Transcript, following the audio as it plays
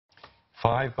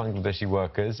5 Bangladeshi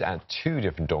workers at 2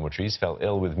 different dormitories fell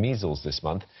ill with measles this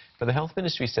month, but the health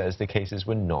ministry says the cases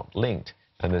were not linked,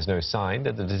 and there's no sign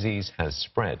that the disease has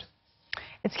spread.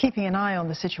 It's keeping an eye on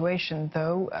the situation,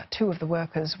 though. 2 of the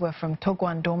workers were from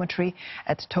Toguan Dormitory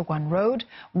at Toguan Road.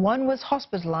 One was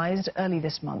hospitalized early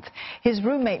this month. His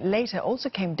roommate later also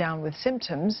came down with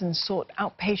symptoms and sought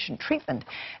outpatient treatment.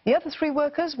 The other 3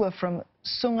 workers were from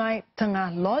Sungai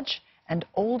Tengah Lodge and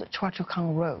Old Chua Chu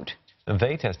Kang Road. And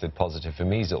they tested positive for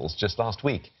measles just last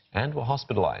week and were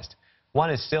hospitalized.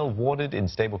 One is still warded in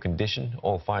stable condition.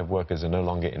 All 5 workers are no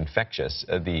longer infectious.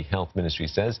 The health ministry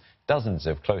says dozens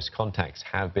of close contacts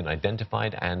have been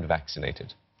identified and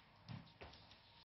vaccinated.